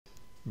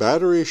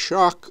Battery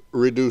shock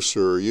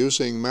reducer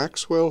using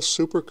Maxwell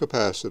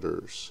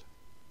Supercapacitors.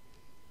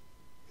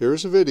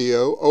 Here's a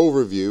video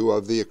overview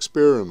of the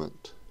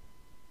experiment.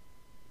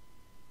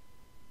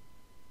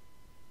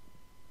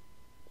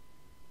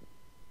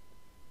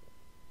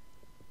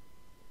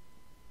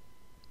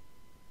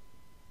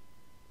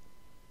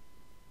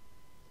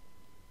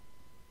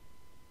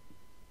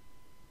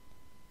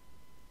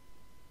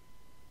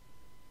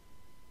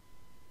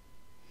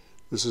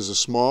 This is a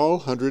small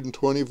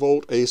 120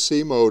 volt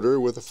AC motor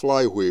with a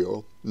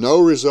flywheel. No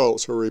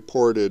results are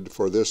reported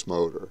for this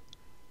motor.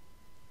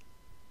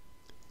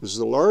 This is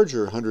a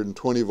larger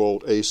 120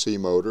 volt AC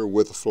motor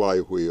with a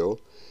flywheel.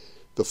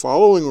 The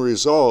following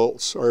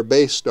results are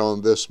based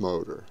on this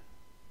motor.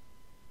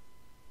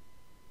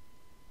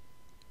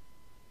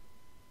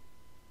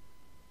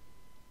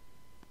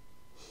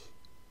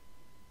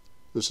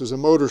 This is a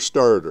motor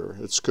starter.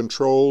 It's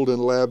controlled in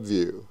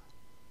LabVIEW.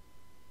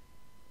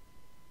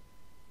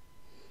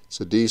 It's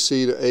a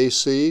DC to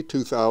AC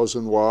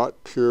 2000 watt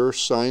pure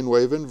sine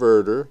wave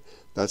inverter.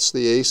 That's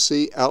the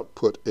AC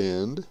output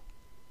end.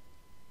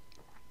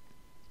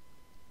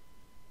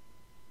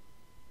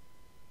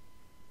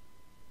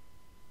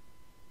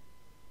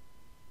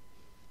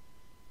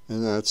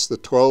 And that's the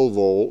 12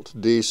 volt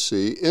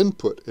DC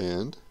input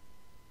end.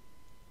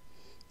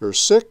 There are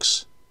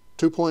 6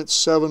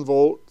 2.7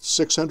 volt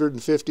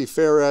 650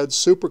 farad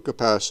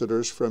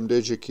supercapacitors from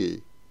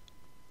DigiKey.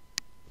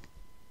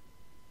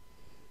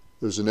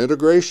 There's an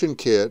integration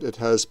kit. It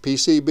has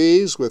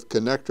PCBs with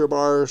connector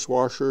bars,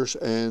 washers,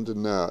 and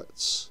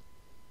nuts.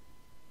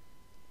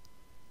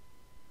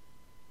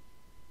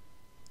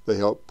 They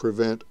help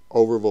prevent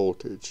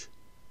overvoltage.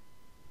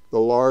 The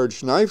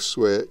large knife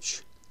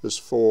switch is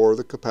for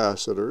the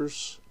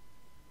capacitors.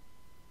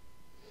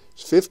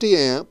 It's 50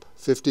 amp,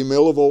 50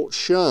 millivolt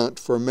shunt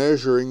for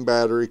measuring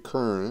battery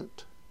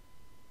current.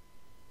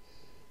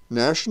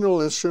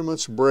 National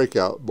Instruments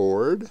breakout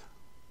board.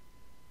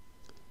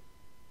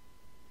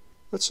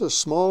 That's a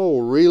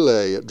small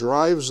relay. It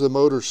drives the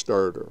motor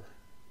starter.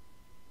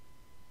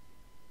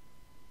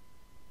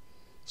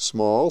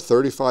 Small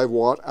 35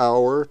 watt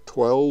hour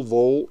 12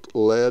 volt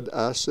lead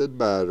acid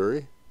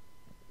battery.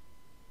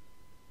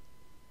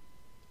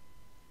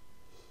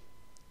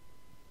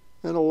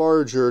 And a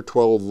larger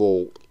 12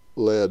 volt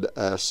lead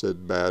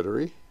acid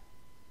battery.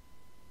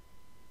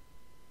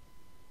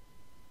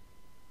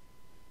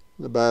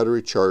 The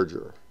battery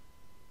charger.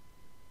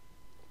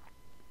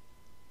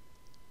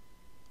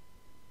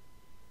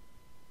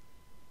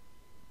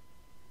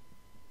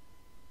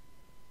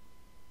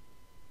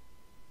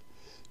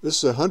 This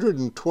is a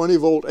 120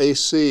 volt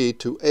AC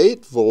to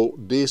 8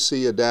 volt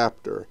DC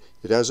adapter.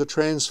 It has a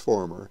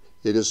transformer.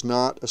 It is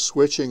not a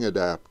switching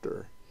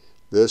adapter.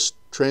 This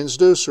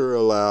transducer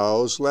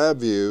allows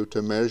LabVIEW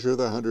to measure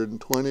the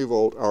 120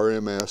 volt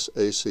RMS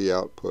AC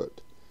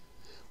output.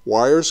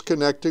 Wires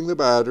connecting the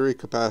battery,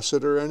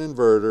 capacitor, and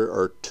inverter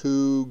are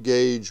 2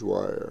 gauge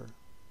wire.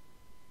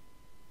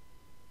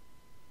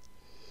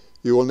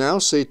 You will now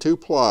see 2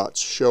 plots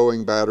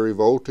showing battery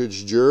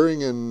voltage during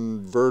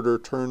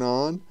inverter turn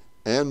on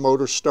and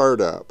motor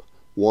startup,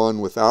 one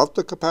without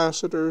the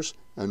capacitors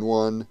and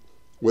one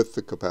with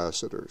the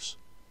capacitors.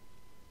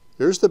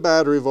 Here's the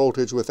battery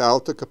voltage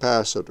without the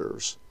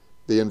capacitors.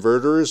 The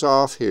inverter is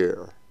off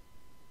here.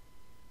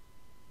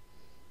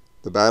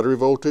 The battery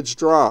voltage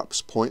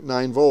drops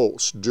 0.9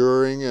 volts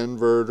during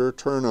inverter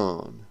turn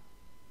on.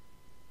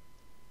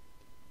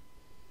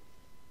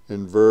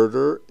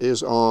 Inverter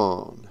is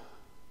on.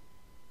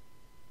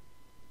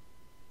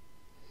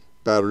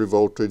 Battery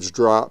voltage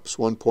drops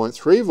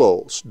 1.3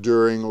 volts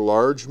during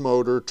large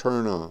motor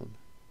turn on.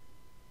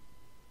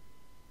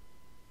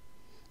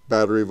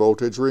 Battery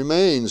voltage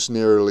remains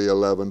nearly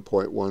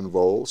 11.1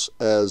 volts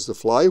as the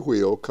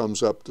flywheel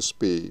comes up to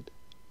speed.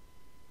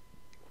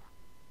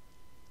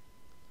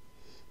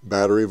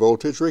 Battery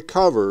voltage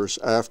recovers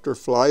after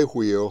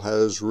flywheel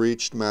has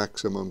reached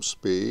maximum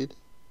speed.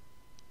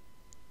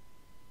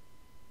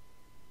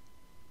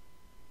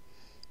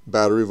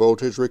 Battery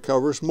voltage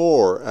recovers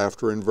more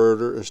after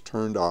inverter is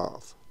turned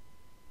off.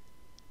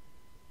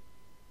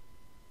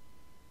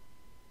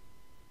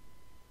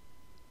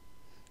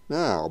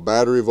 Now,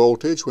 battery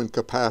voltage when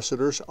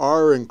capacitors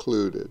are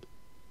included.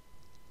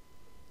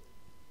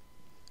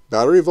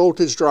 Battery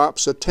voltage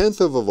drops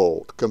 1/10 of a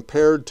volt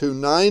compared to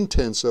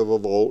 9/10 of a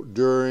volt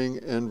during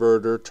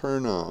inverter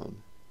turn on.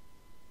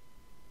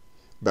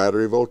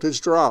 Battery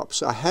voltage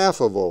drops 1/2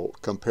 a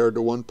volt compared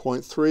to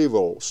 1.3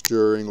 volts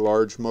during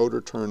large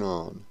motor turn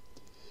on.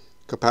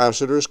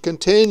 Capacitors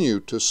continue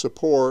to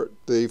support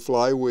the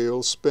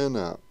flywheel spin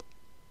up.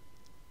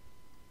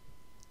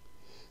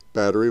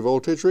 Battery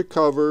voltage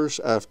recovers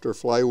after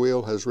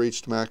flywheel has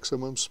reached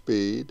maximum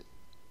speed.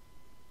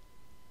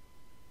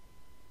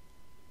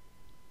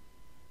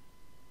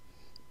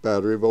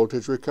 Battery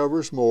voltage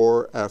recovers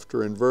more after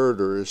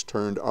inverter is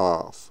turned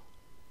off.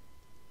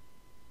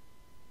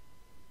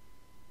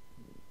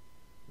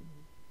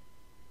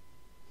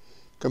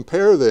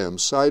 Compare them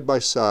side by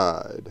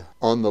side.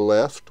 On the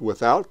left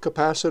without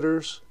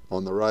capacitors,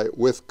 on the right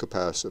with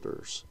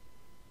capacitors.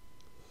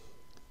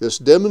 This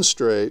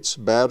demonstrates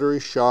battery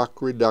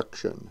shock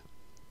reduction.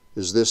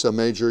 Is this a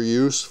major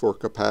use for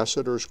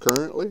capacitors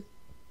currently?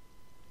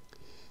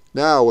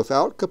 Now,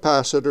 without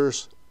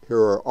capacitors,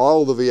 here are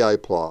all the VI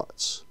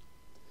plots.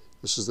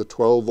 This is the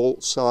 12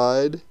 volt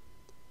side,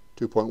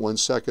 2.1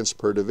 seconds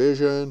per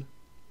division.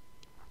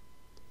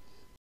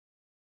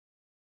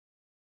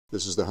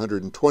 This is the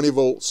 120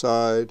 volt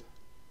side.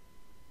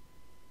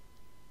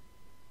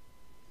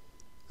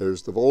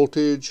 There's the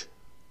voltage,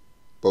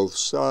 both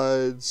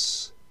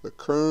sides, the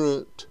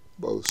current,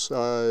 both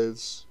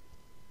sides,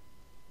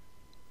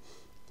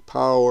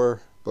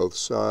 power, both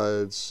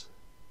sides.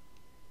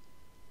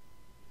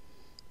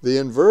 The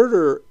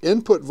inverter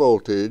input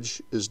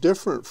voltage is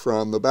different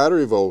from the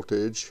battery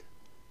voltage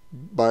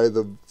by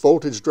the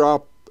voltage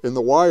drop in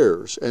the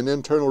wires and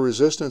internal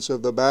resistance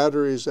of the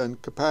batteries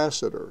and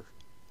capacitor.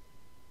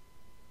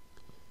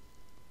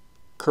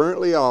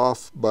 Currently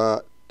off,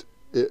 but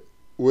it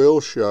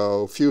will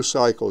show few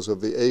cycles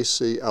of the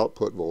AC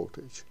output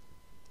voltage.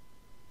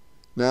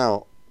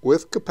 Now,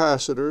 with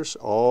capacitors,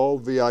 all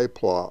VI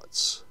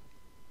plots.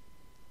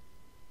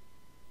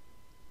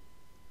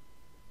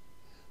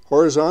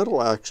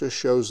 Horizontal axis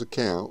shows the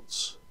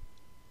counts.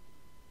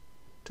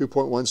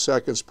 2.1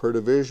 seconds per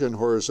division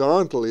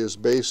horizontally is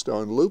based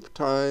on loop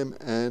time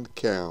and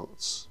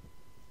counts.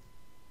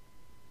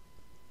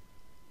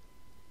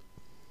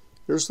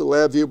 Here's the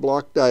LabVIEW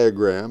block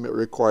diagram. It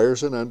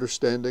requires an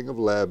understanding of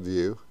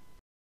LabVIEW.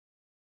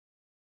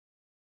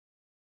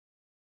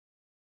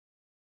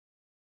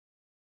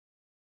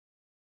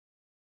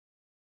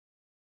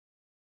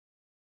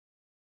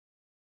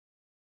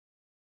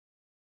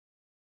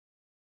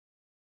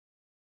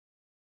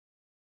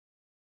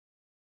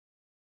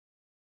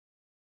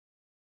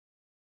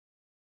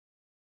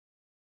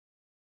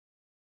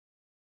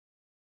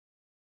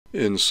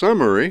 In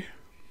summary,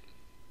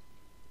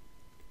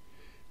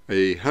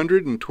 a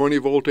 120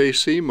 volt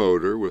AC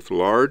motor with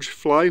large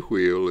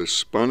flywheel is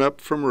spun up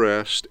from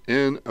rest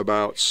in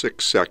about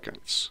 6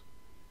 seconds.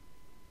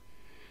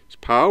 It's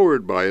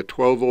powered by a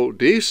 12 volt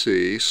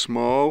DC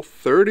small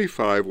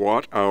 35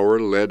 watt-hour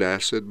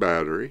lead-acid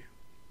battery,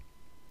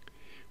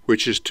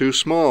 which is too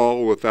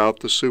small without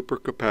the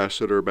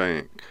supercapacitor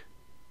bank.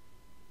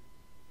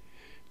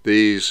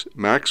 These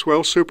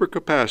Maxwell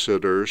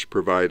Supercapacitors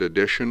provide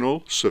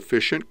additional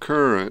sufficient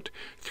current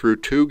through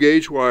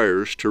 2-gauge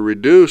wires to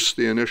reduce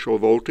the initial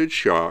voltage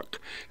shock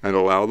and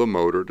allow the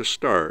motor to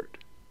start.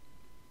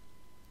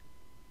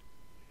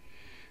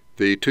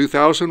 The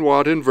 2000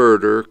 watt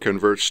inverter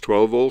converts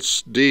 12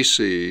 volts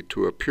DC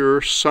to a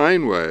pure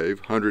sine wave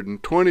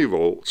 120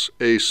 volts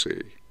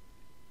AC.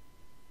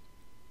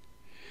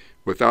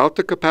 Without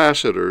the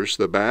capacitors,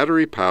 the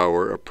battery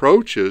power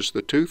approaches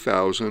the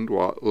 2000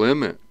 watt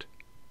limit.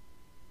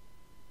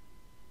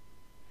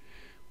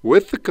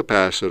 With the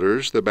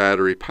capacitors, the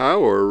battery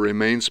power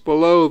remains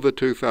below the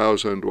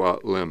 2000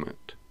 watt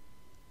limit.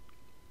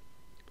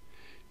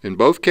 In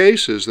both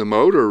cases, the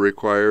motor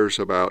requires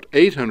about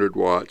 800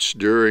 watts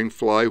during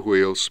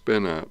flywheel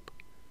spin-up.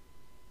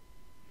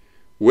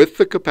 With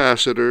the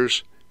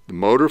capacitors, the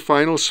motor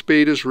final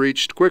speed is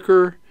reached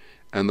quicker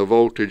and the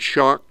voltage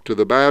shock to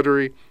the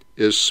battery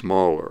is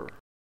smaller.